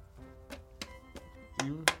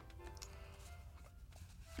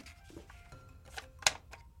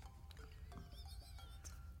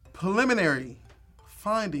 Preliminary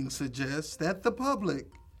findings suggest that the public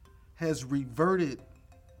has reverted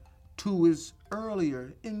to its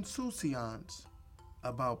earlier insouciance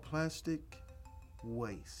about plastic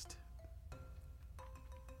waste.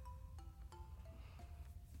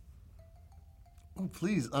 Oh,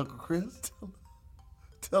 please, Uncle Chris,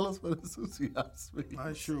 tell us what insouciance means.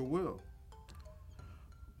 I sure will.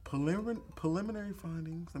 Preliminary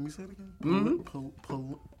findings. Let me say it again.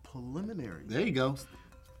 Preliminary There you go.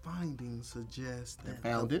 findings suggest that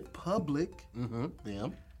found the it. public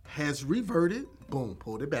Them. has reverted Boom,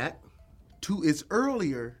 pulled it back. to its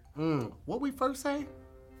earlier What we first say?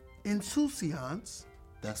 insouciance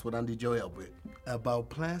That's what I need your help with. about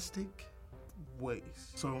plastic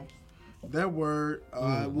waste. So that word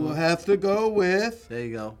I will have to go with There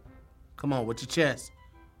you go. Come on, with your chest.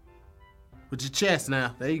 With your chest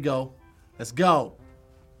now. There you go. Let's go.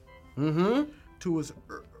 to its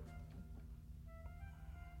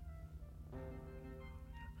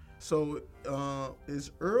so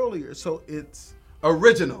it's earlier. So it's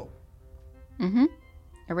original.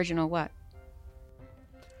 Original what?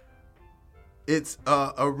 It's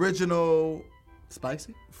original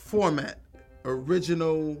Spicy? format,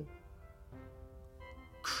 original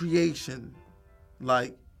creation.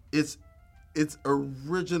 Like it's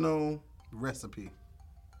original. Recipe.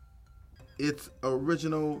 It's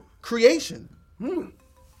original creation.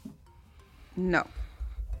 No.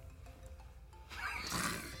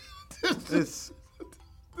 It's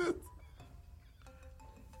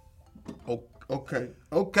okay.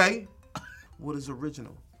 What is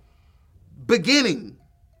original? Beginning.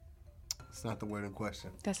 It's not the word in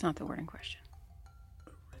question. That's not the word in question.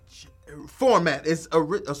 Format is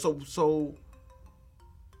so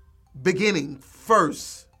beginning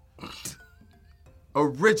first.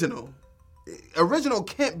 Original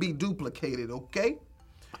can't be duplicated, okay?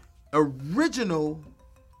 Original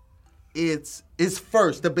is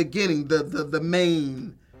first, the beginning, the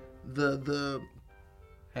main, the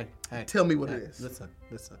Hey. Tell me what hey, it is. Listen.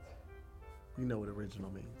 You know what original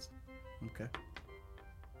means. Okay.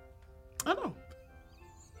 I know.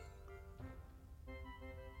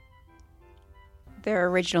 Their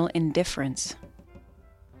original indifference.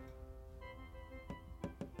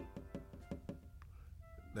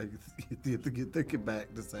 You have to get thinking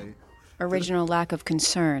back to say. Original lack of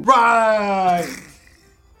concern. Right.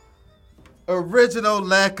 Original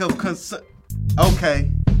lack of concern. Okay.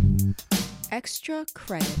 Extra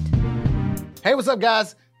credit. Hey, what's up,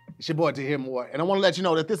 guys? It's your boy Tahir Moore, and I want to let you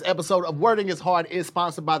know that this episode of Wording is Hard is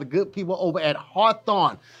sponsored by the good people over at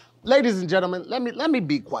Hawthorne. Ladies and gentlemen, let me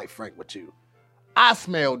be quite frank with you. I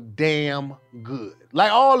smell damn good,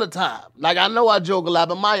 like all the time. Like I know I joke a lot,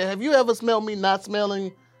 but Maya, have you ever smelled me not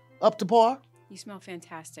smelling up to par? You smell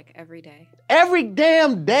fantastic every day. Every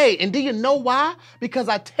damn day. And do you know why? Because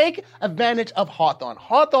I take advantage of Hawthorne.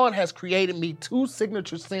 Hawthorne has created me 2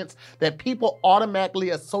 signature scents that people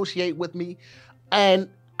automatically associate with me. And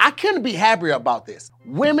I couldn't be happier about this.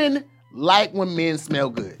 Women like when men smell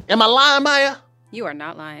good. Am I lying, Maya? You are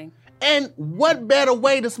not lying. And what better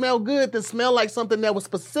way to smell good than smell like something that was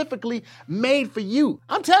specifically made for you?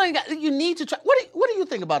 I'm telling you, you need to try. What do you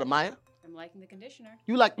think about it, Maya? I'm liking the conditioner.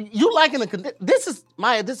 You liking the this is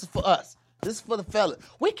Maya, this is for us. This is for the fellas.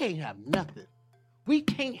 We can't have nothing.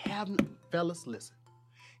 Fellas, listen.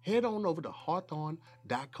 Head on over to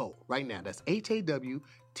hawthorne.co right now. That's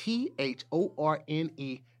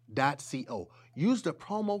HAWTHORNE.co. Use the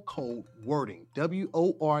promo code WORDING,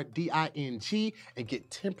 WORDING, and get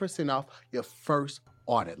 10% off your first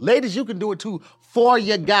order. Ladies, you can do it too for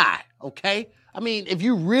your guy, okay? I mean, if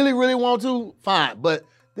you really, really want to, fine. But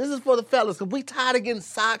this is for the fellas, because we tired of getting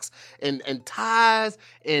socks and ties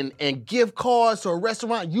and gift cards to a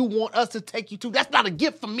restaurant you want us to take you to. That's not a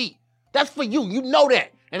gift for me. That's for you. You know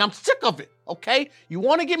that. And I'm sick of it, okay? You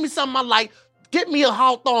want to give me something I like, get me a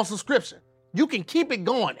Hawthorne subscription. You can keep it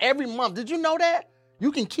going every month. Did you know that?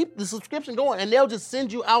 You can keep the subscription going, and they'll just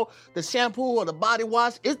send you out the shampoo or the body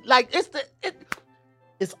wash. It's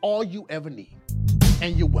all you ever need.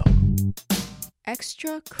 And you're welcome.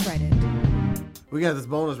 Extra credit. We got this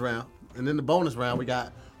bonus round, and in the bonus round, we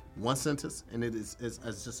got one sentence, and it's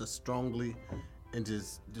just a strongly and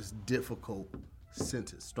just difficult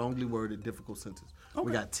sentence, strongly worded, difficult sentence. Okay.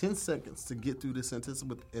 We got 10 seconds to get through this sentence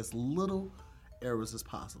with as little errors as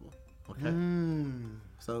possible. Okay.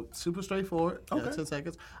 So super straightforward. Okay. 10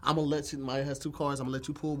 seconds. I'm gonna let you. Maya has 2 cards. I'm gonna let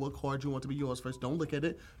you pull what card you want to be yours first. Don't look at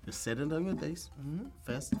it. Just set it on your face.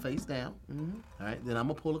 Face down. All right. Then I'm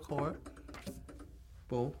gonna pull a card.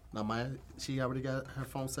 Boom. Now Maya, she already got her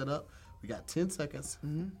phone set up. We got 10 seconds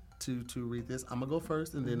to read this. I'm gonna go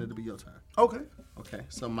first, and then it'll be your turn. Okay. Okay.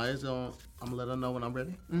 So Maya's on. I'm gonna let her know when I'm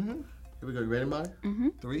ready. Here we go. You ready, Maya?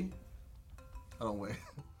 3. I don't wait.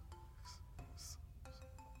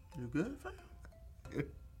 You good, fam?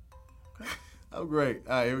 Oh, great.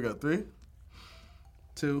 All right, here we go. 3,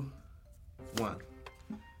 2, 1.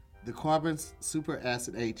 The carbon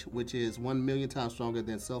superacid H, which is 1 million times stronger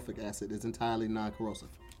than sulfuric acid, is entirely non-corrosive.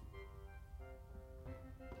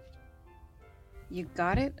 You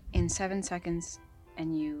got it in 7 seconds,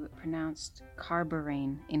 and you pronounced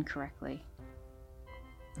carborane incorrectly.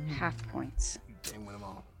 Half points. You can't win them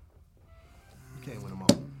all. You can't win them all.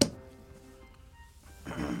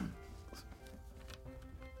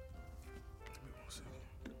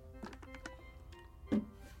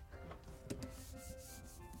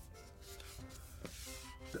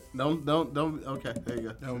 Don't. Okay, there you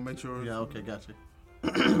go. I'll make sure. Yeah, okay, got you.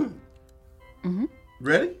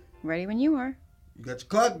 Ready? Ready when you are. You got your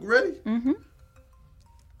clock ready? Mm-hmm.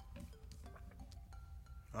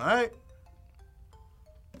 All right.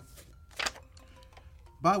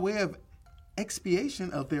 By way of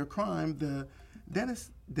expiation of their crime, the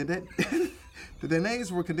Danais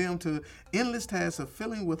were condemned to endless tasks of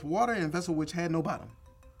filling with water in a vessel which had no bottom.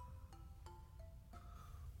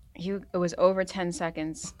 It was over 10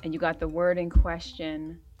 seconds, and you got the word in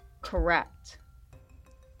question correct.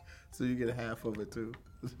 So you get half of it too,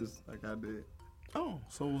 just like I did. Oh,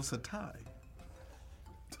 so it was a tie.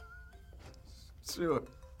 Sure.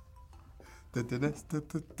 It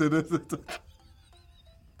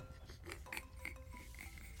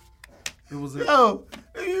was a Yo,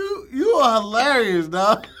 you are hilarious,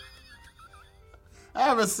 dog. I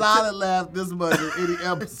haven't silent laughed this much in any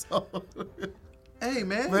episode. Hey,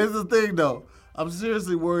 man. But here's the thing, though. I'm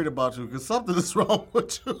seriously worried about you because something is wrong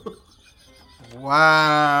with you.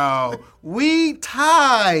 Wow. We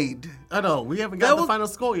tied. I know. We haven't got the final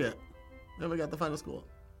score yet. We haven't got the final score.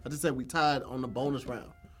 I just said we tied on the bonus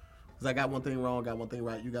round. Because I got one thing wrong, got one thing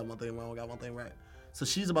right. You got one thing wrong, got one thing right. So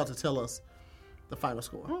she's about to tell us the final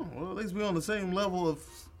score. Oh, well, at least we're on the same level of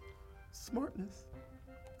smartness.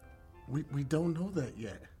 We don't know that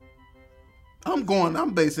yet.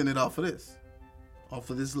 I'm basing it off of this. Off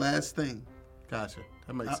of this last thing. Gotcha.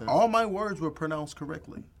 That makes sense. All my words were pronounced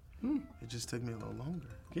correctly. It just took me a little longer.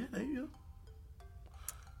 Yeah, there you go.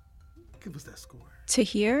 Give us that score.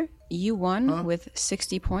 Tahir, you won with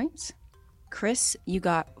 60 points. Chris, you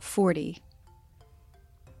got 40.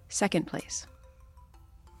 Second place.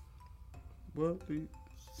 Well, the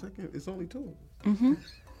second, it's only 2.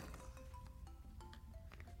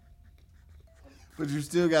 But you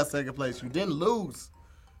still got second place. You didn't lose.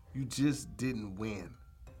 You just didn't win.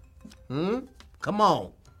 Come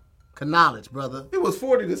on. Knowledge, brother. It was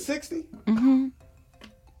 40 to 60. 20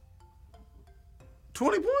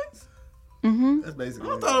 points? That's basically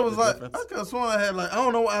I thought it was like, difference. I could have sworn I had like, I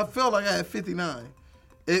don't know, I felt like I had 59.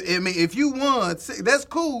 I mean, if you won, that's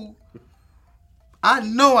cool. I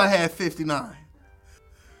know I had 59.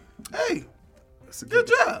 Hey, good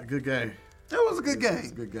job. Good game. That was a good game. It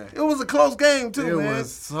was a good game. It was a close game, too, It man.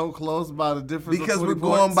 was so close by the difference Because of we're 20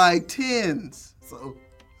 going points. by tens.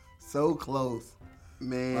 So close.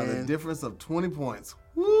 Man. By the difference of 20 points.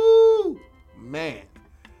 Woo! Man.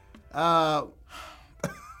 Y'all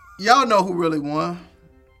know who really won.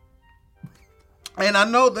 And I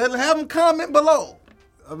know they'll have them comment below.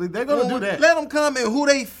 I mean, they're going to do that. Let them comment who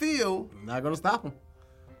they feel. Not going to stop them.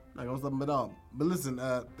 Not going to stop them at all. But listen,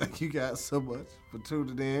 thank you guys so much for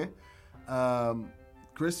tuning in.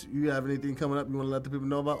 Chris, you have anything coming up you want to let the people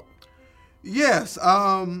know about? Yes.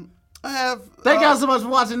 I have. Thank y'all so much for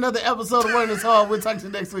watching another episode of Wording is Hard. We'll talk to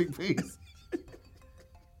you next week. Peace.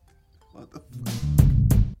 What the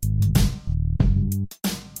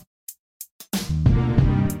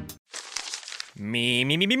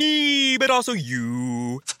Me, but also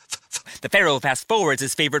you. The Pharaoh fast forwards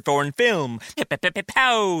his favorite foreign film,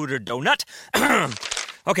 Powder Donut.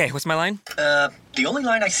 Okay, what's my line? The only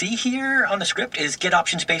line I see here on the script is get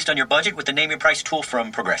options based on your budget with the Name Your Price tool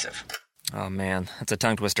from Progressive. Oh man, that's a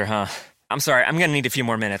tongue twister, huh? I'm sorry, I'm gonna need a few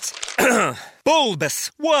more minutes.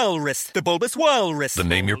 Bulbous Walrus, the Bulbous Walrus. The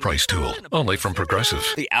Name Your Price tool, only from Progressive.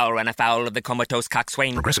 The owl ran afoul of the comatose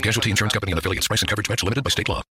coxswain. Progressive Casualty Insurance Company and affiliates. Price and coverage match limited by state law.